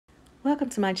Welcome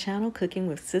to my channel, Cooking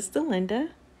with Sister Linda.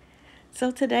 So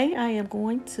today I am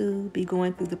going to be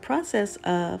going through the process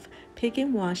of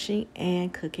picking, washing,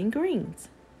 and cooking greens.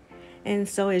 And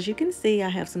so as you can see, I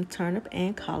have some turnip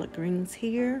and collard greens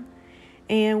here.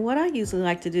 And what I usually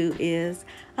like to do is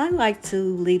I like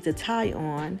to leave the tie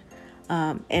on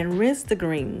and rinse the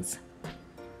greens.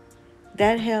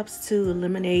 That helps to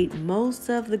eliminate most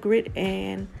of the grit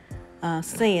and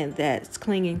sand that's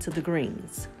clinging to the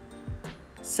greens.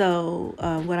 So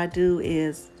what I do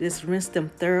is just rinse them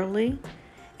thoroughly,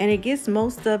 and it gets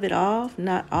most of it off,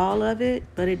 not all of it,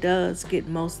 but it does get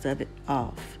most of it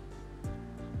off.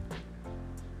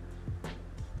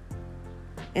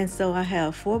 And so I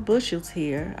have 4 bushels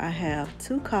here. I have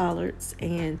 2 collards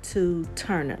and 2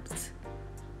 turnips.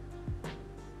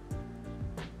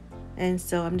 And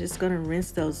so I'm just going to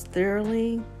rinse those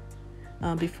thoroughly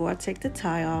before I take the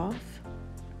tie off,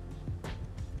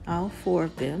 all 4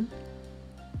 of them.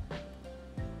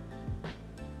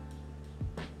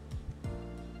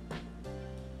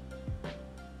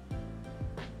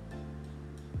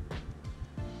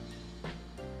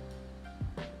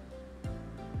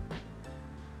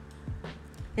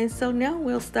 And so now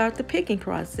we'll start the picking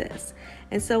process.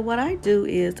 And so what I do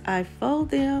is I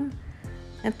fold them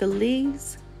at the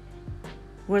leaves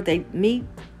where they meet,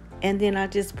 and then I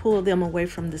just pull them away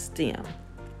from the stem.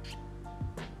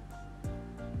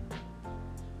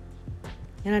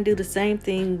 And I do the same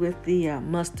thing with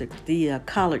the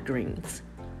collard greens.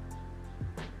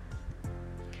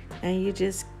 And you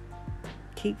just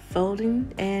keep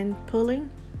folding and pulling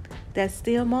that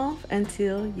stem off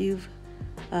until you've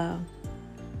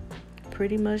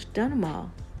pretty much done them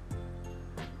all.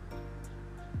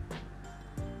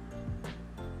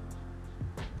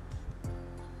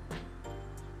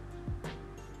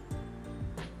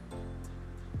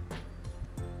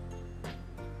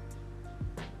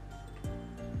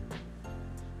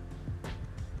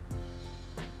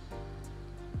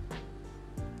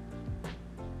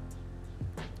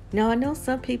 Now I know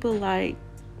some people like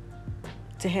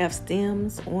to have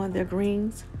stems on their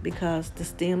greens because the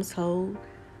stems hold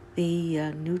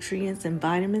the nutrients and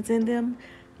vitamins in them,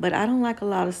 but I don't like a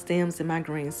lot of stems in my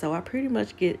greens, so I pretty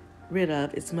much get rid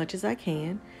of as much as I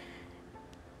can.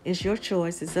 It's your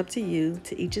choice, it's up to you,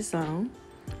 to each its own.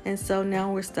 And so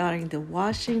now we're starting the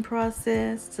washing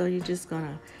process. So you're just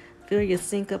gonna fill your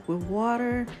sink up with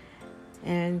water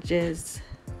and just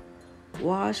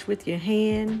wash with your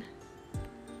hand.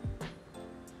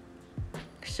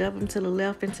 Shove them to the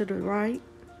left and to the right.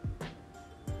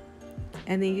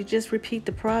 And then you just repeat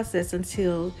the process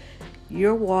until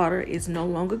your water is no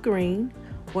longer green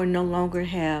or no longer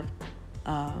have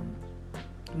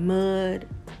mud,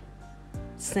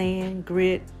 sand,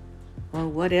 grit, or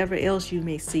whatever else you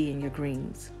may see in your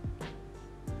greens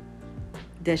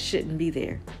that shouldn't be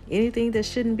there. Anything that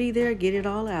shouldn't be there, get it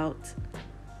all out.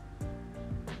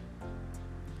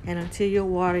 And until your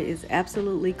water is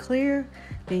absolutely clear,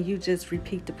 then you just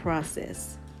repeat the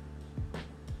process.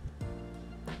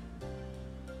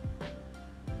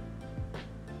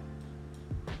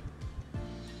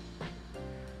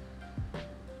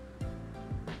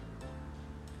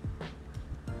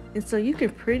 And so you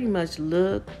can pretty much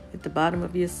look at the bottom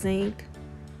of your sink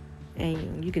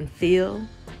and you can feel.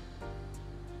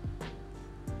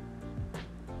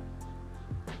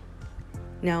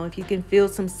 Now, if you can feel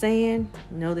some sand,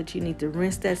 know that you need to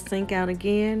rinse that sink out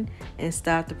again and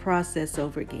start the process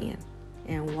over again.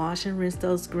 And wash and rinse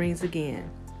those greens again.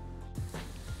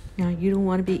 Now, you don't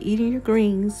want to be eating your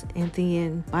greens and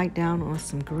then bite down on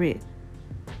some grit.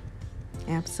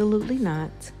 Absolutely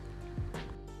not.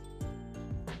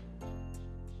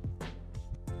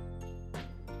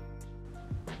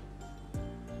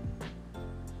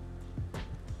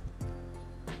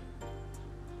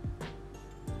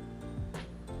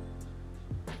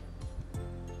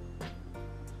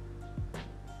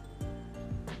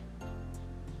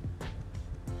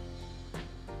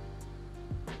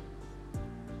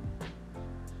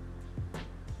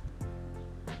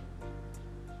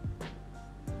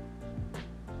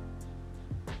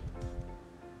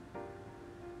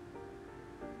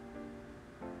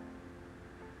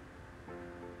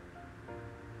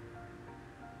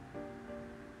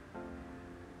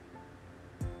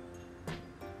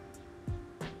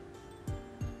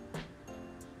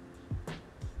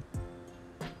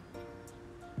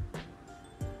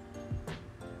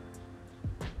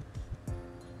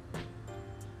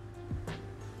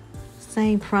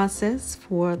 Same process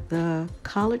for the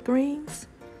collard greens.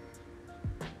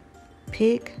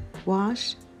 Pick,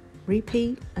 wash,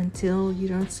 repeat until you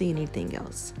don't see anything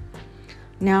else.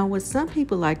 Now, what some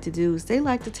people like to do is they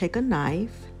like to take a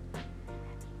knife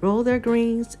roll their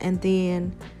greens and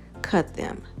then cut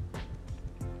them.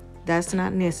 That's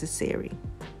not necessary.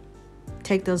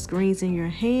 Take those greens in your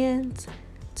hands,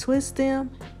 twist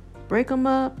them, break them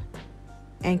up,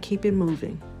 and keep it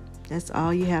moving. That's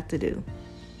all you have to do.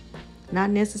 Not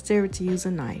necessary to use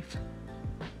a knife.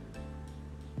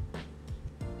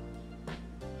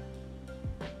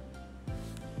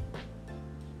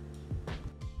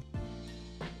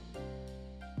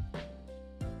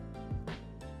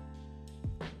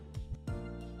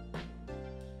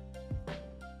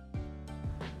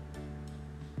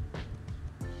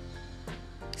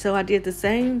 So I did the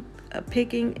same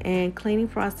picking and cleaning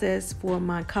process for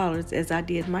my collards as I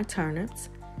did my turnips.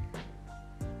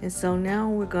 And so now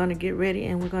we're going to get ready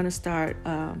and we're going to start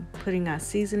putting our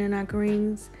seasoning in our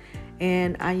greens.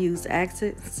 And I use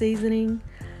accent seasoning,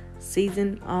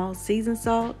 seasoned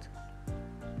salt,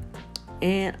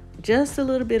 and just a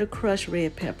little bit of crushed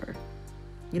red pepper.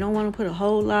 You don't want to put a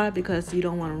whole lot because you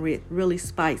don't want it really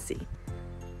spicy.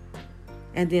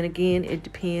 And then again, it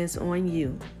depends on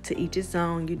you. To each its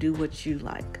own, you do what you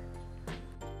like.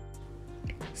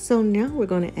 So now we're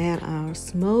going to add our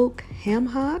smoked ham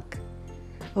hock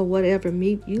or whatever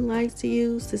meat you like to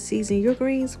use to season your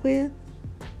greens with.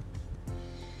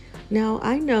 Now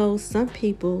I know some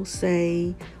people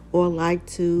say or like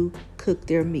to cook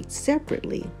their meat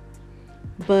separately,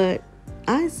 but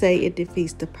I say it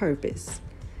defeats the purpose.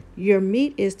 Your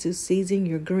meat is to season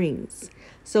your greens.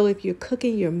 So if you're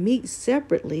cooking your meat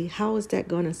separately, how is that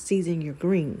going to season your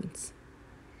greens?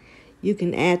 You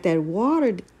can add that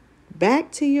water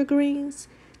back to your greens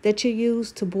that you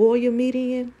use to boil your meat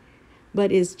in,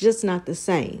 but it's just not the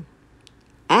same.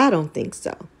 I don't think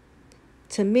so.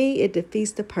 To me, it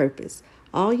defeats the purpose.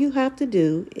 All you have to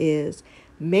do is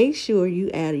make sure you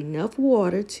add enough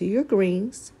water to your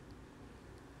greens,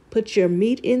 put your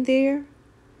meat in there,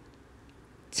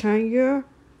 turn your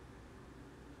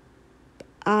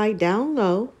eye down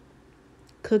low,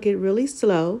 cook it really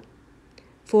slow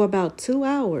for about 2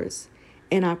 hours,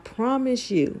 and I promise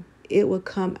you it will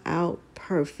come out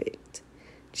perfect.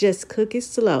 Just cook it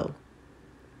slow.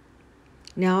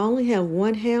 Now I only have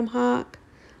one ham hock.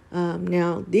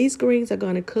 Now these greens are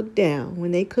going to cook down.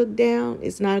 When they cook down,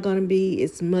 it's not going to be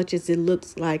as much as it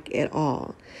looks like at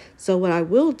all. So what I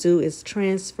will do is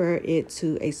transfer it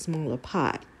to a smaller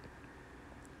pot.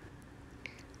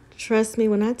 Trust me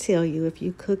when I tell you, if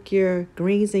you cook your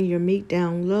greens and your meat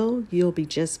down low, you'll be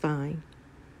just fine.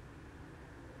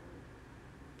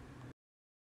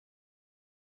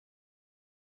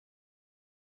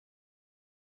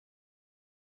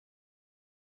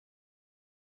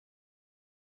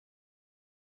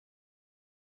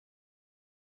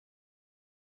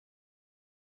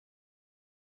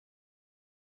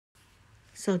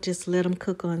 So just let them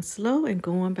cook on slow and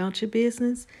go on about your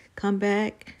business. Come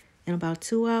back in about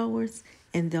 2 hours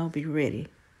and they'll be ready.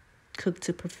 Cooked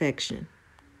to perfection.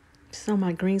 So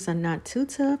my greens are not too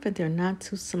tough and they're not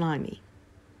too slimy.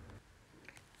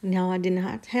 Now I did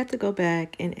not have to go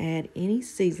back and add any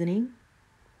seasoning.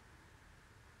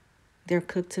 They're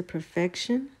cooked to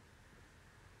perfection.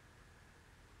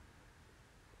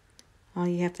 All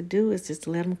you have to do is just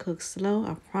let them cook slow.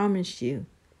 I promise you,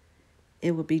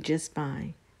 it will be just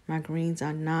fine. My greens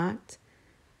are not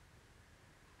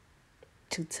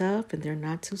too tough and they're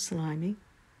not too slimy.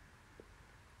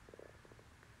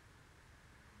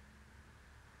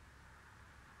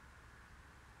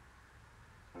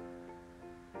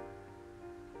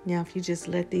 Now, if you just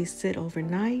let these sit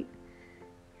overnight,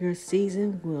 your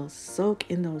season will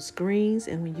soak in those greens.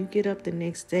 And when you get up the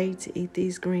next day to eat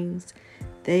these greens,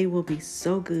 they will be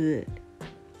so good.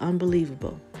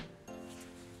 Unbelievable.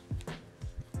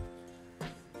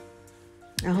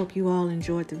 I hope you all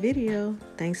enjoyed the video.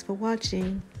 Thanks for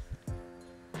watching.